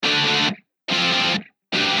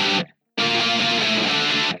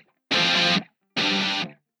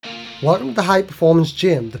Welcome to the High Performance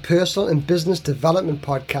Gym, the personal and business development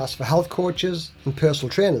podcast for health coaches and personal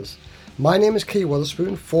trainers. My name is Key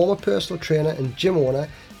Witherspoon, former personal trainer and gym owner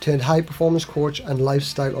turned high performance coach and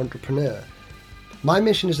lifestyle entrepreneur. My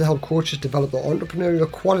mission is to help coaches develop their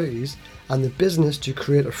entrepreneurial qualities and the business to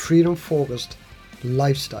create a freedom-focused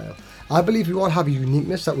lifestyle. I believe we all have a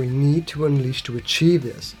uniqueness that we need to unleash to achieve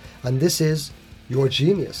this, and this is your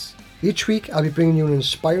genius. Each week I'll be bringing you an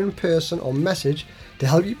inspiring person or message to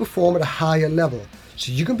help you perform at a higher level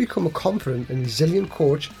so you can become a confident and resilient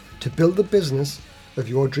coach to build the business of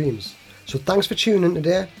your dreams. So thanks for tuning in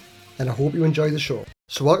today, and I hope you enjoy the show.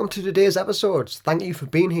 So welcome to today's episodes. Thank you for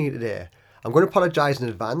being here today. I'm going to apologise in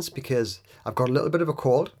advance because I've got a little bit of a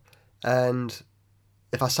cold, and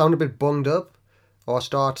if I sound a bit bunged up or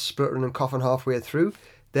start spluttering and coughing halfway through,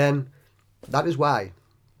 then that is why.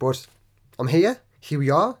 But I'm here we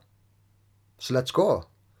are, so let's go.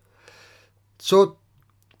 So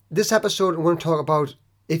this episode, I'm going to talk about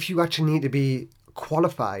if you actually need to be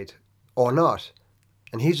qualified or not.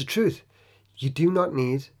 And here's the truth. You do not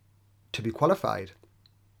need to be qualified.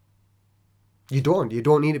 You don't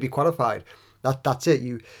need to be qualified. That's it.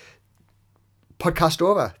 You podcast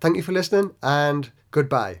over. Thank you for listening and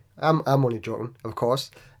goodbye. I'm only joking, of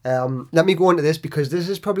course. Let me go into this because this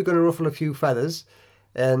is probably going to ruffle a few feathers,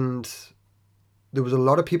 and there was a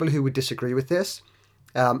lot of people who would disagree with this,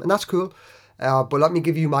 and that's cool. But let me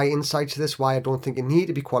give you my insight to this, why I don't think you need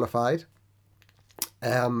to be qualified,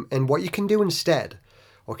 and what you can do instead.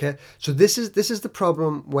 Okay, so this is the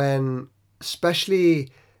problem when,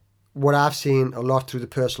 especially what I've seen a lot through the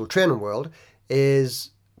personal training world,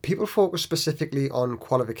 is people focus specifically on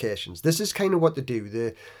qualifications. This is kind of what they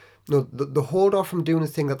do. The hold off from doing the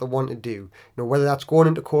thing that they want to do. Whether that's going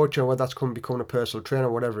into coaching or whether that's becoming a personal trainer,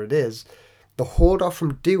 or whatever it is, the hold off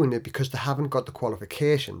from doing it because they haven't got the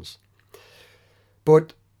qualifications.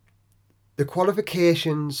 But the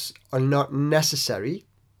qualifications are not necessary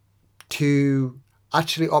to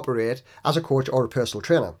actually operate as a coach or a personal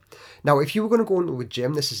trainer. Now, if you were going to go into a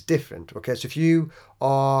gym, this is different. Okay, so if you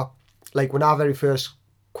are, like when I very first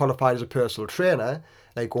qualified as a personal trainer,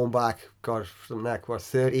 like going back, more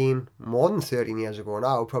than 13 years ago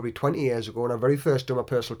now, probably 20 years ago, when I very first did my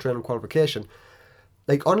personal training qualification,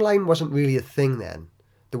 like online wasn't really a thing then.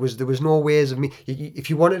 There was no ways of me,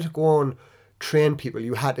 if you wanted to go and train people,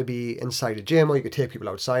 you had to be inside a gym, or you could take people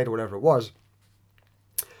outside, or whatever it was.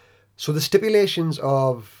 So the stipulations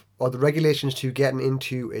or the regulations to getting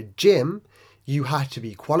into a gym, you had to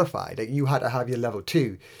be qualified. Like you had to have your level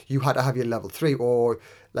 2, you had to have your level 3, or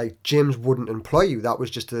like gyms wouldn't employ you. That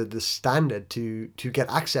was just the standard to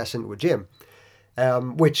get access into a gym,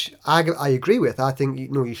 which I agree with. I think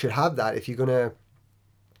you should have that if you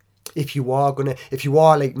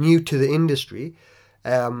are like new to the industry.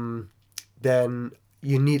 Then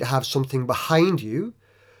you need to have something behind you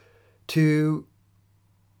to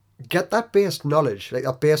get that base knowledge, like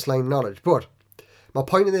that baseline knowledge. But my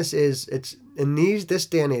point in this is, it's in this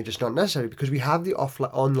day and age, it's not necessary because we have the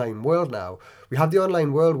online world now. We have the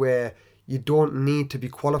online world where you don't need to be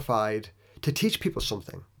qualified to teach people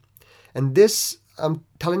something. And this, I'm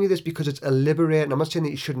telling you this because it's a liberating, I'm not saying that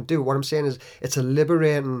you shouldn't do it. What I'm saying is it's a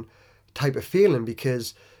liberating type of feeling,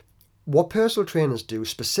 because what personal trainers do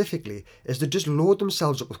specifically is they just load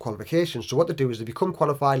themselves up with qualifications. So what they do is they become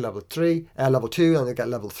qualified level 2, and they get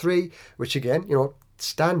level 3, which again,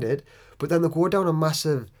 standard. But then they go down a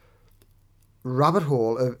massive rabbit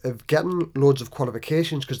hole of getting loads of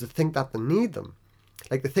qualifications because they think that they need them.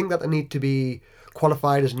 Like they think that they need to be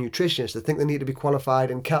qualified as a nutritionist. They think they need to be qualified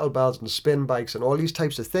in kettlebells and spin bikes and all these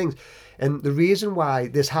types of things. And the reason why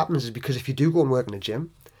this happens is because if you do go and work in a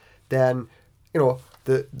gym, then,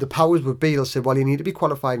 the powers would be, they'll say, well, you need to be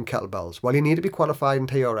qualified in kettlebells. Well, you need to be qualified in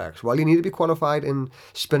TRX. Well, you need to be qualified in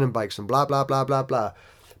spinning bikes and blah, blah, blah, blah, blah.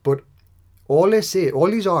 But all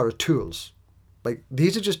these are tools. Like,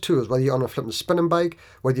 these are just tools, whether you're on a flipping spinning bike,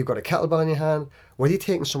 whether you've got a kettlebell in your hand, whether you're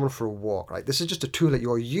taking someone for a walk, right? This is just a tool that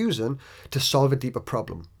you're using to solve a deeper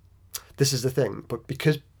problem. This is the thing. But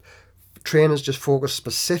because trainers just focus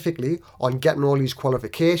specifically on getting all these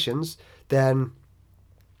qualifications, then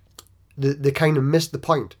they kind of miss the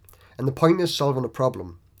point. And the point is solving a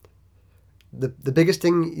problem. The biggest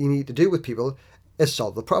thing you need to do with people is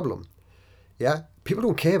solve the problem. Yeah? People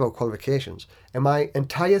don't care about qualifications. In my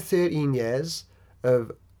entire 13 years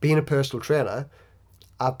of being a personal trainer,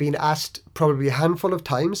 I've been asked probably a handful of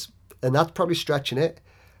times, and that's probably stretching it,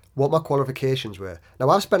 what my qualifications were. Now,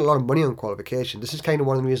 I've spent a lot of money on qualifications. This is kind of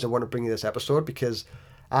one of the reasons I want to bring you this episode, because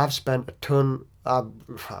I've spent a ton.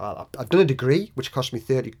 I've done a degree, which cost me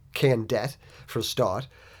 30k in debt for a start.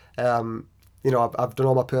 I've done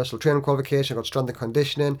all my personal training qualification. I got strength and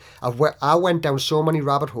conditioning. I went down so many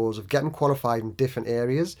rabbit holes of getting qualified in different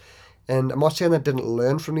areas, and I'm not saying I didn't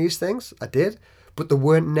learn from these things. I did, but they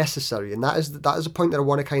weren't necessary, and that is a point that I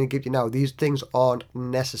want to kind of give you now. These things aren't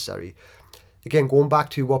necessary. Again, going back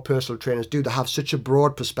to what personal trainers do, they have such a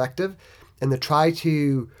broad perspective, and they try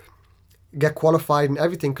to get qualified in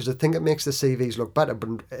everything because they think it makes the CVs look better,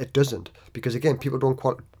 but it doesn't. Because again, people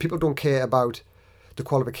don't care about the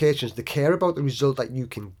qualifications. They care about the result that you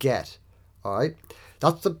can get. All right,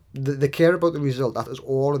 that's they care about the result. That is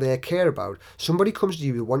all they care about. Somebody comes to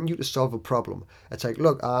you wanting you to solve a problem. It's like,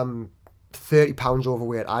 look, I'm 30 pounds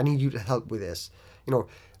overweight. I need you to help with this.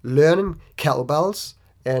 Learning kettlebells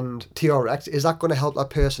and TRX, is that going to help that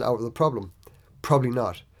person out of the problem? Probably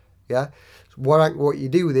not. Yeah. What you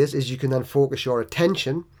do with this is you can then focus your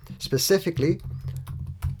attention specifically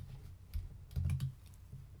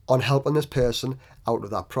on helping this person out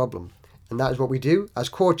of that problem. And that is what we do as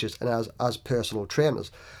coaches and as personal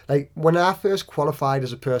trainers. Like when I first qualified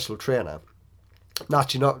as a personal trainer,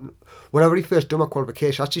 when I really first done my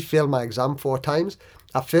qualification, I actually failed my exam 4 times.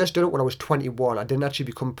 I first done it when I was 21. I didn't actually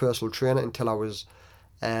become a personal trainer until I was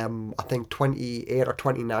I think 28 or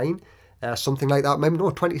 29, something like that. Maybe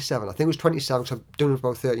no, 27. I think it was 27 because I've done it for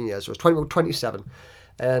about 13 years. So it was 27.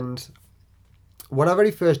 And when I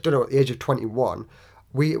very first done it at the age of 21,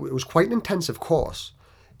 it was quite an intensive course.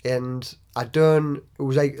 And it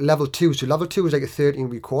was like level 2. So level 2 was like a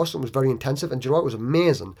 13-week course and it was very intensive. And do you know what? It was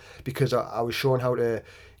amazing because I was showing how to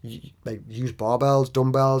use barbells,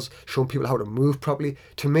 dumbbells, showing people how to move properly.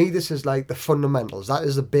 To me, this is like the fundamentals. That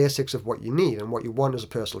is the basics of what you need and what you want as a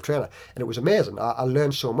personal trainer. And it was amazing. I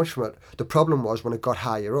learned so much from it. The problem was when it got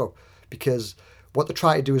higher up, because what they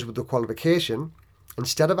try to do is with the qualification,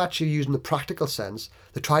 instead of actually using the practical sense,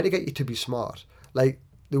 they try to get you to be smart. Like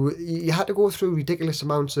you had to go through ridiculous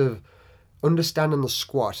amounts of understanding the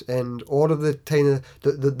squat and all of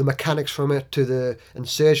the mechanics from it to the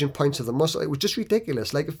insertion points of the muscle. It was just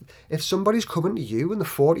ridiculous. Like if somebody's coming to you and they're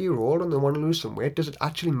 40-year-old and they want to lose some weight, does it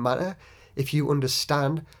actually matter if you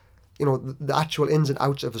understand the actual ins and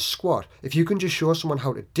outs of a squat? If you can just show someone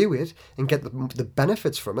how to do it and get the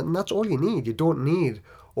benefits from it, and that's all you need. You don't need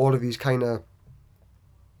all of these kind of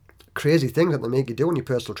crazy things that they make you do in your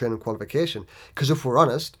personal training qualification. Because if we're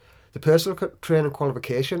honest, the personal training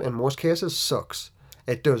qualification in most cases sucks.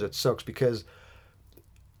 It does. It sucks because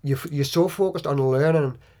you're so focused on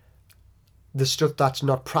learning the stuff that's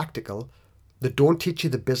not practical, they don't teach you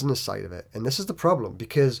the business side of it. And this is the problem,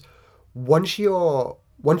 because once you're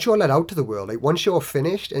let out to the world, like once you're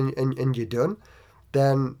finished and you're done,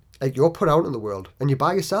 then like you're put out in the world and you're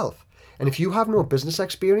by yourself. And if you have no business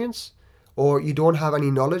experience, or you don't have any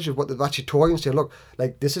knowledge of what they've actually taught you and say, look,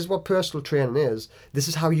 like this is what personal training is, this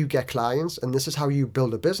is how you get clients, and this is how you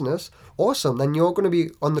build a business, awesome, then you're going to be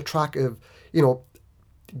on the track of,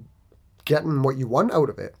 getting what you want out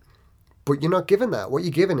of it. But you're not given that. What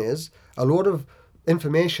you're given is a load of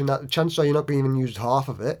information that chances are you're not going to even use half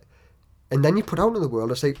of it, and then you put out in the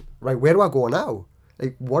world, it's like, right, where do I go now?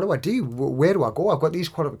 Like, what do I do? Where do I go? I've got these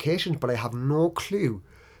qualifications, but I have no clue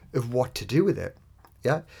of what to do with it.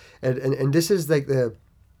 Yeah, and this is like the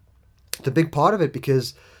big part of it,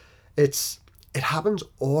 because it happens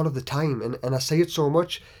all of the time, and I say it so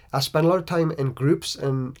much. I spend a lot of time in groups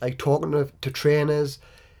and like talking to trainers,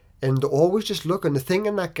 and they're always just looking. They're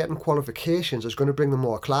thinking that getting qualifications is going to bring them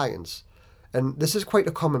more clients, and this is quite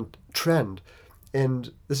a common trend.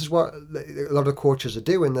 And this is what a lot of coaches are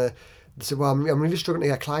doing. They say, well, I'm really struggling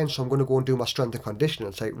to get clients, so I'm going to go and do my strength and conditioning.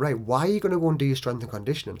 It's like, right, why are you going to go and do your strength and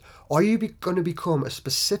conditioning? Are you going to become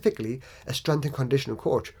specifically a strength and conditioning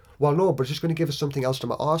coach? Well, no, but it's just going to give us something else to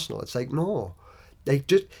my arsenal. It's like, no. Like,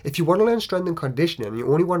 just if you want to learn strength and conditioning and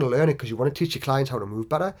you only want to learn it because you want to teach your clients how to move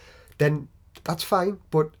better, then that's fine,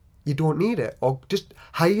 but you don't need it. Or just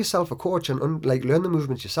hire yourself a coach and learn the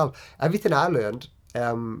movements yourself. Everything I learned,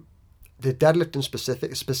 the deadlifting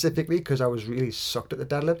specifically, because I was really sucked at the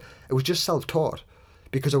deadlift, it was just self-taught.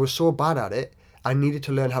 Because I was so bad at it, I needed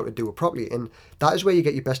to learn how to do it properly. And that is where you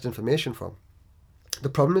get your best information from. The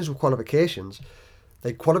problem is with qualifications,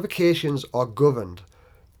 like qualifications are governed.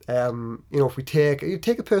 If you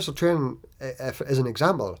take a personal training as an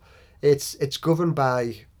example, it's governed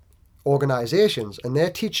by organisations, and they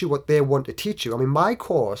teach you what they want to teach you. I mean, my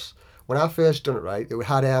course, when I first done it, right, it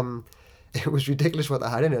had it was ridiculous what they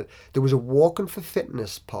had in it. There was a walking for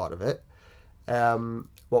fitness part of it. There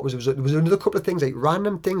was another couple of things, like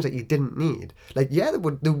random things that you didn't need. Like, yeah, they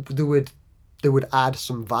would add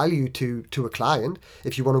some value to a client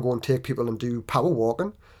if you want to go and take people and do power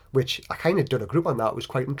walking, which I kind of did a group on that. It was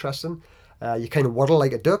quite interesting. You kind of waddle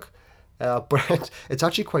like a duck, but it's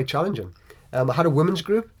actually quite challenging. I had a women's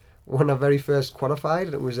group when I very first qualified,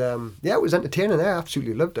 and it was it was entertaining. I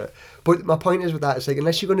absolutely loved it. But my point is with that, it's like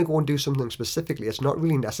unless you're going to go and do something specifically, it's not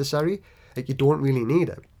really necessary. Like you don't really need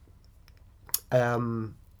it.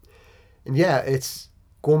 And yeah, it's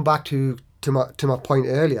going back to my point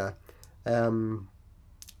earlier.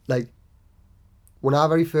 Like when I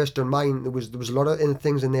very first done mine, there was a lot of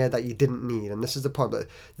things in there that you didn't need, and this is the point. But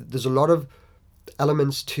there's a lot of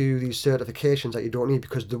elements to these certifications that you don't need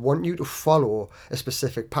because they want you to follow a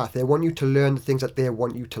specific path. They want you to learn the things that they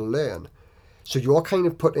want you to learn. So you're kind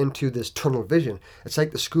of put into this tunnel vision. It's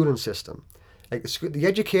like the schooling system. Like the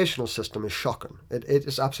educational system is shocking. It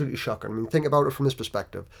is absolutely shocking. I mean, think about it from this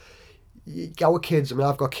perspective. Our kids, I mean,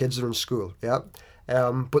 I've got kids that are in school, yeah?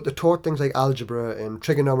 But they're taught things like algebra and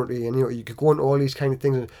trigonometry, and you could go into all these kind of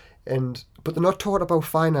things, but they're not taught about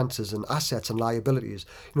finances and assets and liabilities.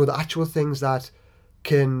 The actual things that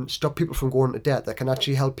can stop people from going into debt, that can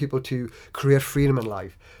actually help people to create freedom in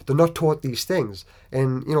life. They're not taught these things,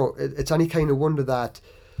 and it's any kind of wonder that,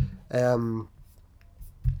 the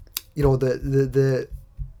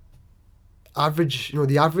average,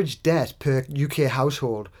 the average debt per UK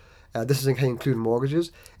household. This is including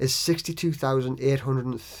mortgages, is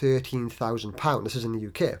 £62,813,000. This is in the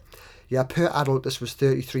UK. Yeah, per adult, this was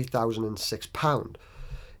 £33,006.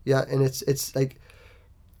 Yeah, and it's like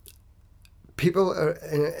people are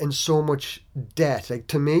in so much debt. Like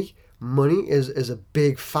to me, money is a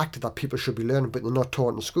big factor that people should be learning, but they're not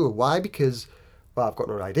taught in school. Why? Because, well, I've got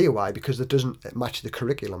no idea why. Because it doesn't match the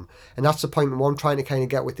curriculum, and that's the point. What I'm trying to kind of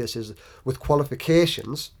get with this is with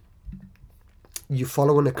qualifications. You're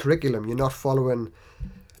following a curriculum. You're not following,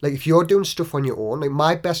 like if you're doing stuff on your own, like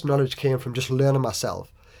my best knowledge came from just learning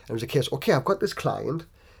myself. And it was a case, okay, I've got this client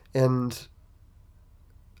and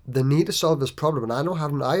they need to solve this problem and I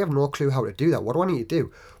have no clue how to do that. What do I need to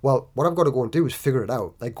do? Well, what I've got to go and do is figure it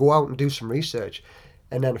out. Like go out and do some research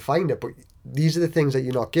and then find it. But these are the things that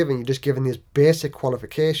you're not given. You're just given this basic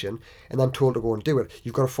qualification and then told to go and do it.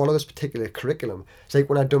 You've got to follow this particular curriculum. It's like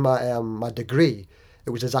when I done my degree, it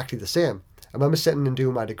was exactly the same. I remember sitting and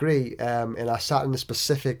doing my degree, and I sat in a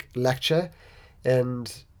specific lecture,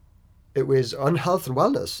 and it was on health and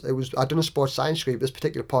wellness. I'd done a sports science degree, but this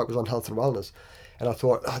particular part was on health and wellness, and I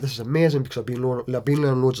thought, this is amazing because I've been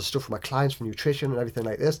learning loads of stuff from my clients, from nutrition and everything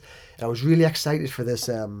like this, and I was really excited for this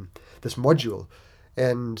this module,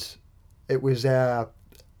 and it was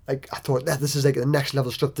like I thought this is like the next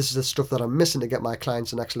level stuff. This is the stuff that I'm missing to get my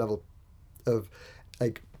clients the next level of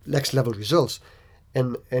next level results.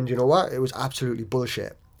 And you know what? It was absolutely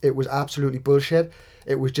bullshit. It was absolutely bullshit.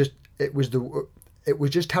 It was just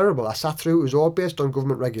terrible. I sat through. It was all based on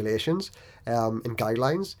government regulations and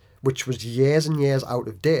guidelines, which was years and years out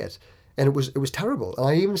of date, and it was terrible. And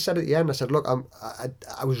I even said at the end, I said, look, I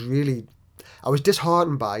was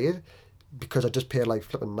disheartened by it because I just paid like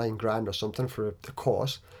flipping $9,000 or something for the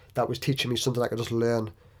course that was teaching me something I could just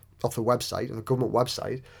learn off the website, the government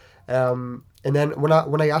website. And then when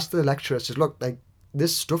I asked the lecturer, I said, look, like,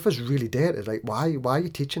 this stuff is really dated. Like, why are you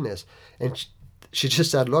teaching this? And she just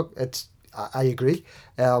said, look, I agree.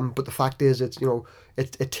 But the fact is, it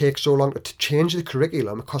takes so long to change the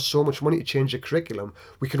curriculum. It costs so much money to change the curriculum.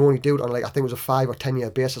 We can only do it on, like, I think it was a 5 or 10 year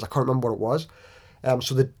basis. I can't remember what it was.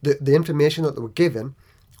 So the information that they were given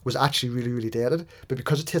was actually really, really dated. But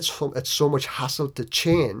because it's so much hassle to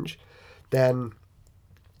change, then,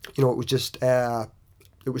 it was just,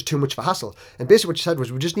 it was too much of a hassle. And basically what she said was,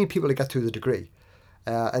 we just need people to get through the degree.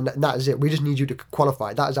 And that is it. We just need you to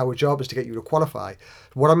qualify. That is our job, is to get you to qualify.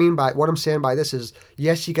 What I'm saying by this is,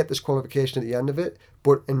 yes, you get this qualification at the end of it,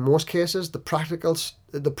 but in most cases, the practical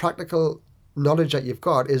knowledge that you've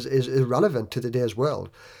got is irrelevant to today's world.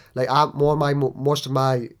 Like most of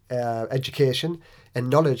my education and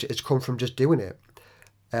knowledge has come from just doing it.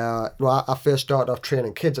 I first started off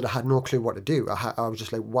training kids and I had no clue what to do. I was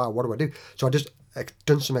just like, wow, what do I do? So I just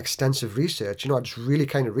done some extensive research. I just really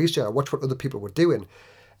kind of researched. I watched what other people were doing.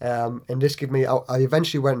 And this gave me, I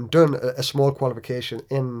eventually went and done a small qualification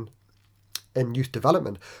in youth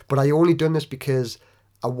development. But I only done this because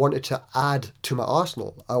I wanted to add to my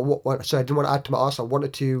arsenal. I didn't want to add to my arsenal. I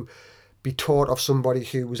wanted to be taught of somebody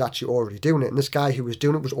who was actually already doing it. And this guy who was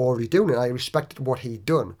doing it was already doing it. I respected what he'd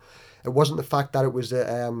done. It wasn't the fact that it was like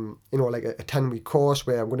a 10-week course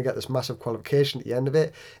where I'm going to get this massive qualification at the end of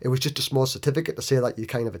it. It was just a small certificate to say that you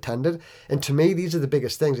kind of attended. And to me, these are the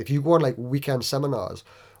biggest things. If you go on like weekend seminars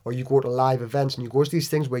or you go to live events and you go to these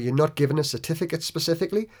things where you're not given a certificate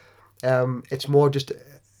specifically, it's more just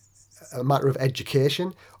a matter of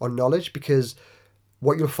education or knowledge, because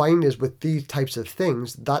what you'll find is with these types of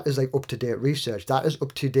things, that is like up-to-date research. That is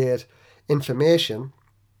up-to-date information.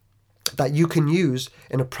 that you can use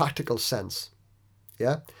in a practical sense.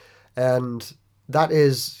 Yeah. And that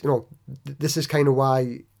is, this is kind of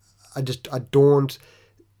why I don't,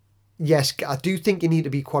 yes, I do think you need to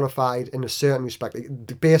be qualified in a certain respect, like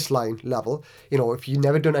the baseline level. If you've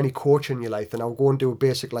never done any coaching in your life, then I'll go and do a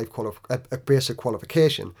basic a basic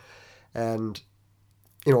qualification. And,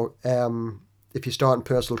 if you start in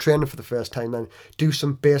personal training for the first time, then do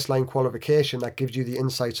some baseline qualification that gives you the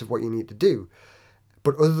insights of what you need to do.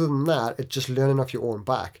 But other than that, it's just learning off your own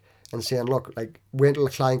back and saying, look, like, wait until a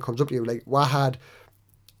client comes up to you. Like,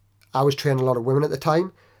 I was training a lot of women at the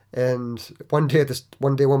time, and one day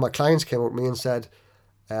one of my clients came up to me and said,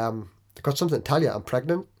 I've got something to tell you, I'm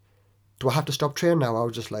pregnant. Do I have to stop training now? I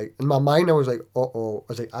was just like, in my mind, I was like, uh-oh.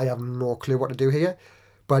 I was like, I have no clue what to do here.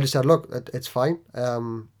 But I just said, look, it's fine.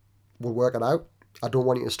 We'll work it out. I don't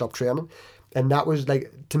want you to stop training. And that was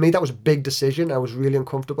like, to me, that was a big decision. I was really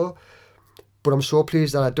uncomfortable. But I'm so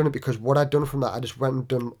pleased that I'd done it, because what I'd done from that, I just went and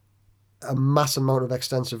done a massive amount of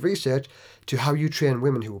extensive research to how you train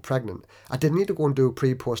women who were pregnant. I didn't need to go and do a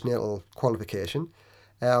pre-postnatal qualification.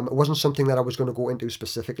 It wasn't something that I was going to go into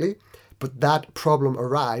specifically, but that problem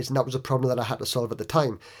arose, and that was a problem that I had to solve at the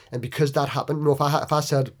time. And because that happened, if I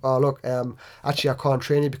said, oh look, actually I can't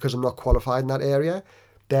train you because I'm not qualified in that area,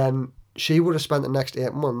 then she would have spent the next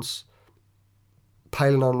 8 months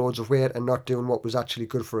piling on loads of weight and not doing what was actually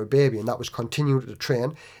good for a baby, and that was continuing to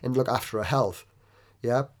train and look after her health.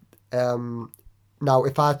 Yeah. Now,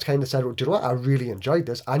 if I kind of said, well, do you know what, I really enjoyed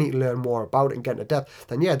this, I need to learn more about it and get into depth,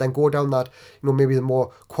 then then go down that, maybe the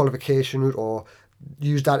more qualification route, or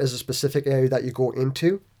use that as a specific area that you go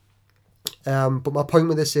into. But my point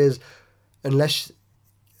with this is, unless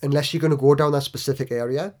you're going to go down that specific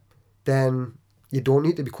area, then you don't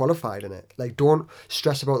need to be qualified in it. Like, don't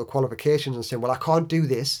stress about the qualifications and say, well, I can't do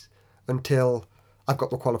this until I've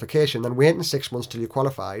got the qualification. Then waiting 6 months till you're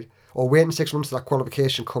qualified, or waiting 6 months till that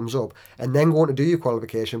qualification comes up, and then going to do your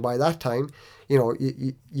qualification. By that time,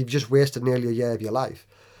 you've just wasted nearly a year of your life.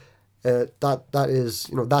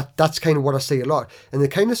 That's kind of what I see a lot. And the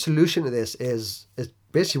kind of solution to this is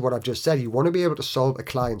basically what I've just said. You want to be able to solve a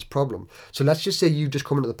client's problem. So let's just say you just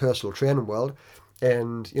come into the personal training world,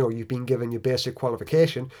 and you've been given your basic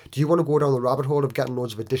qualification. Do you want to go down the rabbit hole of getting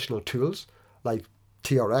loads of additional tools like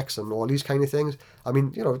TRX and all these kind of things? I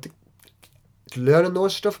mean, learning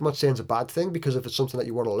those stuff, I'm not saying it's a bad thing, because if it's something that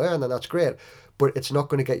you want to learn, then that's great, but it's not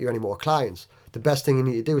going to get you any more clients. The best thing you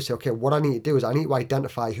need to do is say, okay, what I need to do is I need to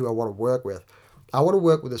identify who I want to work with. I want to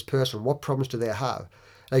work with this person. What problems do they have?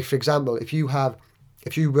 Like, for example, if you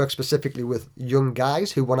work specifically with young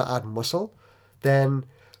guys who want to add muscle, then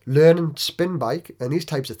learning spin bike and these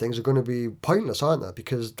types of things are going to be pointless, aren't they?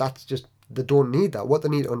 Because they don't need that. What they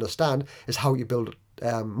need to understand is how you build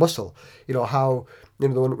muscle. How they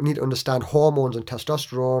need to understand hormones and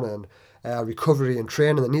testosterone and recovery and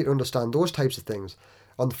training. They need to understand those types of things.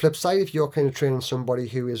 On the flip side, if you're kind of training somebody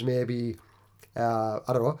who is maybe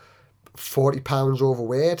 40 pounds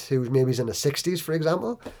overweight, who's maybe in the 60s, for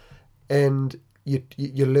example, and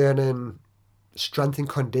you're learning strength and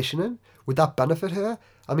conditioning, would that benefit her?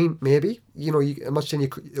 I mean, maybe. I'm not saying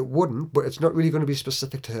it wouldn't, but it's not really going to be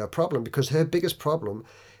specific to her problem, because her biggest problem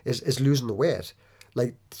is losing the weight.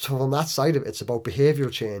 Like, so from that side of it, it's about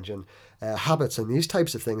behavioural change and habits and these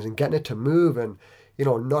types of things, and getting it to move, and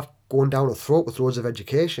not going down a throat with loads of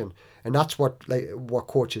education. And that's what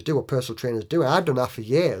coaches do, what personal trainers do. And I've done that for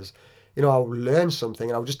years. I would learn something,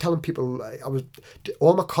 and I was just telling people,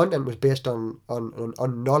 all my content was based on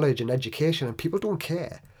knowledge and education, and people don't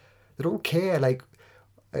care. They don't care,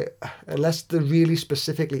 unless they're really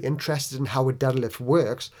specifically interested in how a deadlift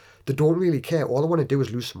works. They don't really care. All I want to do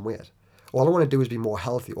is lose some weight. All I want to do is be more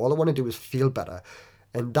healthy. All I want to do is feel better.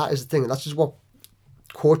 And that is the thing. And that's just what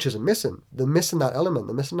coaches are missing. They're missing that element.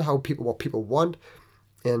 They're missing what people want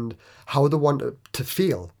and how they want to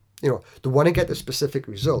feel. They want to get the specific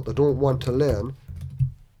result. They don't want to learn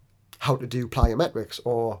how to do plyometrics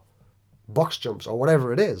or box jumps or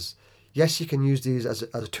whatever it is. Yes, you can use these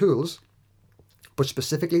as tools, but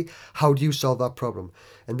specifically, how do you solve that problem?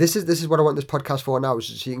 And this is what I want this podcast for now, is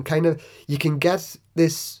so you can get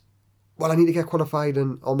this. Well, I need to get qualified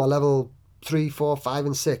on my level 3, 4, 5,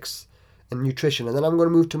 and 6 in nutrition, and then I'm going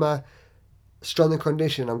to move to my strength and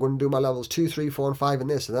conditioning. I'm going to do my levels 2, 3, 4, and 5 in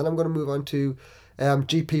this, and then I'm going to move on to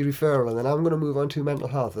GP referral, and then I'm going to move on to mental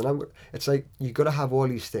health. And it's like, you've got to have all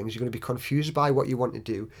these things. You're going to be confused by what you want to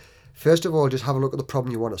do. First of all, just have a look at the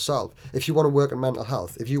problem you want to solve. If you want to work in mental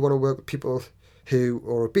health, if you want to work with people who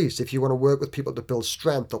are obese, if you want to work with people to build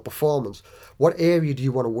strength or performance, what area do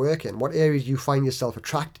you want to work in? What area do you find yourself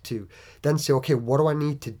attracted to? Then say, okay, what do I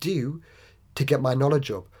need to do to get my knowledge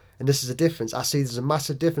up? And this is a difference. I see there's a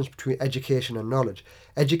massive difference between education and knowledge.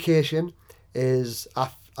 Education is,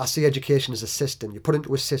 I see education as a system. You put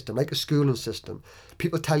into a system, like a schooling system.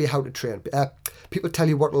 People tell you how to train. People tell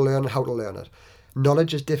you what to learn and how to learn it.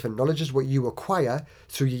 Knowledge is different. Knowledge is what you acquire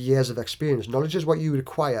through your years of experience. Knowledge is what you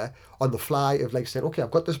acquire on the fly of like saying, okay,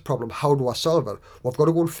 I've got this problem. How do I solve it? Well, I've got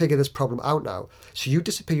to go and figure this problem out now. So you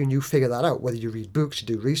disappear and you figure that out. Whether you read books, you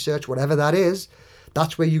do research, whatever that is,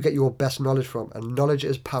 that's where you get your best knowledge from. And knowledge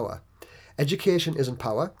is power. Education isn't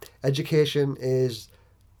power. Education is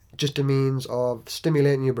just a means of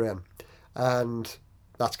stimulating your brain. And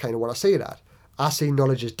that's kind of what I see it at. I see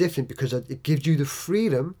knowledge as different because it gives you the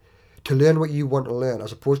freedom to learn what you want to learn,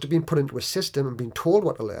 as opposed to being put into a system and being told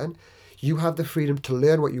what to learn. You have the freedom to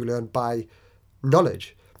learn what you learn by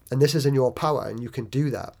knowledge. And this is in your power, and you can do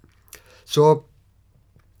that. So,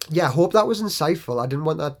 yeah, I hope that was insightful. I didn't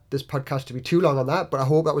want this podcast to be too long on that, but I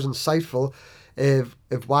hope that was insightful of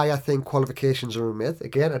why I think qualifications are a myth.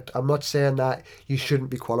 Again, I'm not saying that you shouldn't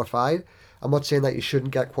be qualified. I'm not saying that you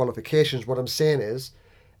shouldn't get qualifications. What I'm saying is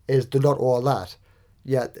they're not all that.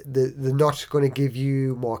 Yeah, they're not going to give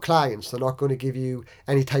you more clients. They're not going to give you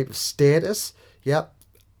any type of status. Yeah,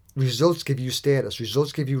 results give you status.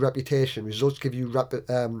 Results give you reputation. Results give you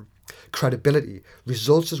credibility.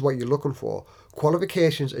 Results is what you're looking for.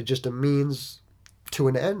 Qualifications are just a means to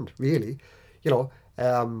an end, really. You know,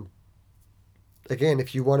 again,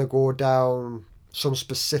 if you want to go down some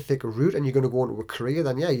specific route and you're going to go into a career,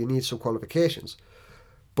 then yeah, you need some qualifications.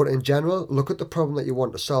 But in general, look at the problem that you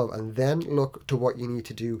want to solve and then look to what you need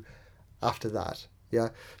to do after that.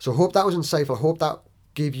 Yeah. So I hope that was insightful. I hope that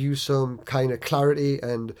gave you some kind of clarity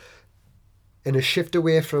and a shift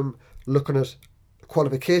away from looking at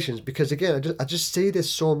qualifications, because again, I just see this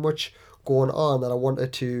so much going on that I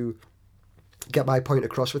wanted to get my point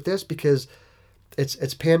across with this, because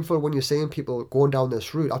it's painful when you're seeing people going down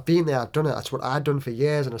this route. I've been there, I've done it. That's what I've done for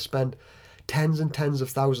years, and I spent tens and tens of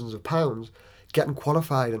thousands of pounds getting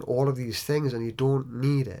qualified and all of these things, and you don't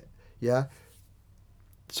need it. Yeah.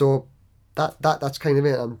 So that's kind of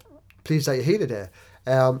it. I'm pleased that you're here today.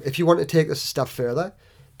 If you want to take this a step further,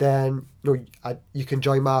 then you can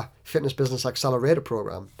join my Fitness Business Accelerator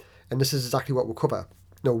program, and this is exactly what we'll cover.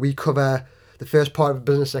 We cover the first part of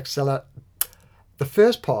the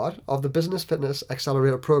Business Fitness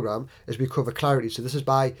Accelerator program is we cover clarity. So this is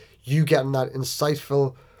by you getting that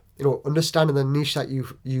insightful, understanding the niche that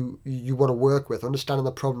you want to work with, understanding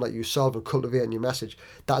the problem that you solve and cultivating your message.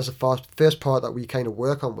 That is the first part that we kind of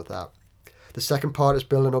work on with that. The second part is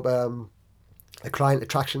building up a client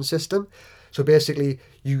attraction system. So basically,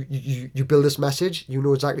 you build this message, you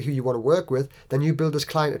know exactly who you want to work with, then you build this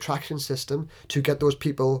client attraction system to get those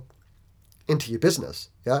people into your business.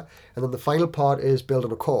 Yeah. And then the final part is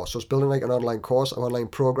building a course. So it's building like an online course, an online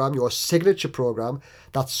program, your signature program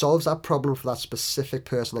that solves that problem for that specific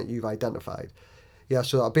person that you've identified. Yeah.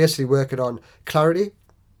 So I'm basically working on clarity,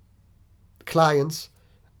 clients,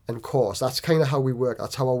 and course. That's kind of how we work.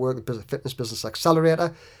 That's how I work with Fitness Business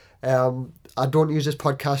Accelerator. I don't use this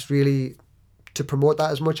podcast really to promote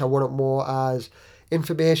that as much. I want it more as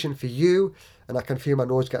information for you, and I can feel my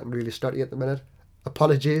nose getting really snotty at the minute.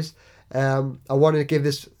 Apologies. I wanted to give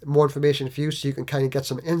this more information for you so you can kind of get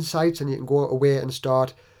some insights and you can go away and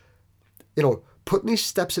start, putting these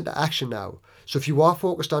steps into action now. So if you are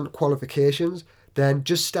focused on qualifications, then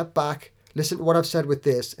just step back, listen to what I've said with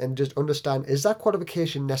this, and just understand, is that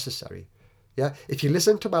qualification necessary? Yeah. If you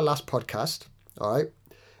listen to my last podcast, all right,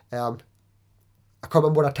 I can't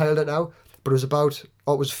remember what I titled it now, but it was about,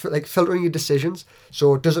 like filtering your decisions.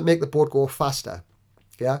 So does it make the boat go faster?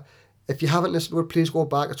 Yeah. If you haven't listened to it, please go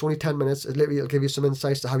back. It's only 10 minutes. It'll give you some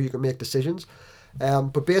insights to how you can make decisions.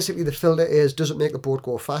 But basically the filter is, does it make the boat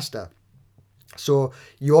go faster? So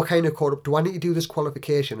you're kind of caught up, do I need to do this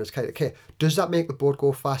qualification? It's kind of, okay, does that make the boat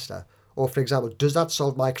go faster? Or for example, does that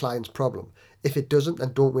solve my client's problem? If it doesn't,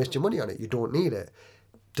 then don't waste your money on it. You don't need it.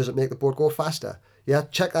 Does it make the boat go faster? Yeah,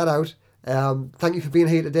 check that out. Thank you for being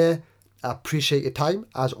here today. I appreciate your time,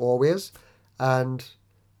 as always. And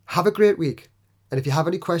have a great week. And if you have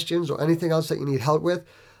any questions or anything else that you need help with,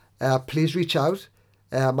 please reach out.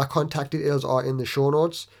 My contact details are in the show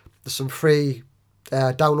notes. There's some free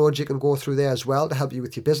downloads you can go through there as well to help you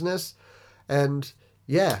with your business. And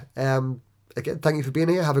yeah, again, thank you for being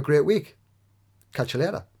here. Have a great week. Catch you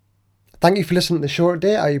later. Thank you for listening to the show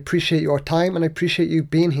today. I appreciate your time and I appreciate you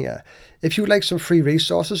being here. If you would like some free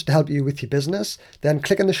resources to help you with your business, then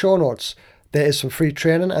click in the show notes. There is some free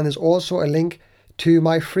training and there's also a link to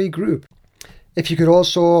my free group. If you could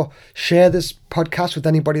also share this podcast with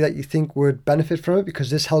anybody that you think would benefit from it, because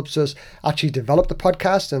this helps us actually develop the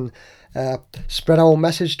podcast and spread our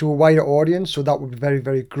message to a wider audience. So that would be very,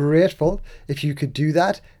 very grateful if you could do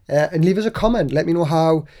that. And leave us a comment. Let me know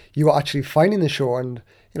how you are actually finding the show and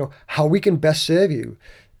how we can best serve you.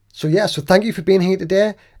 So thank you for being here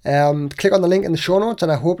today. Click on the link in the show notes,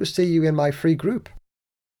 and I hope to see you in my free group.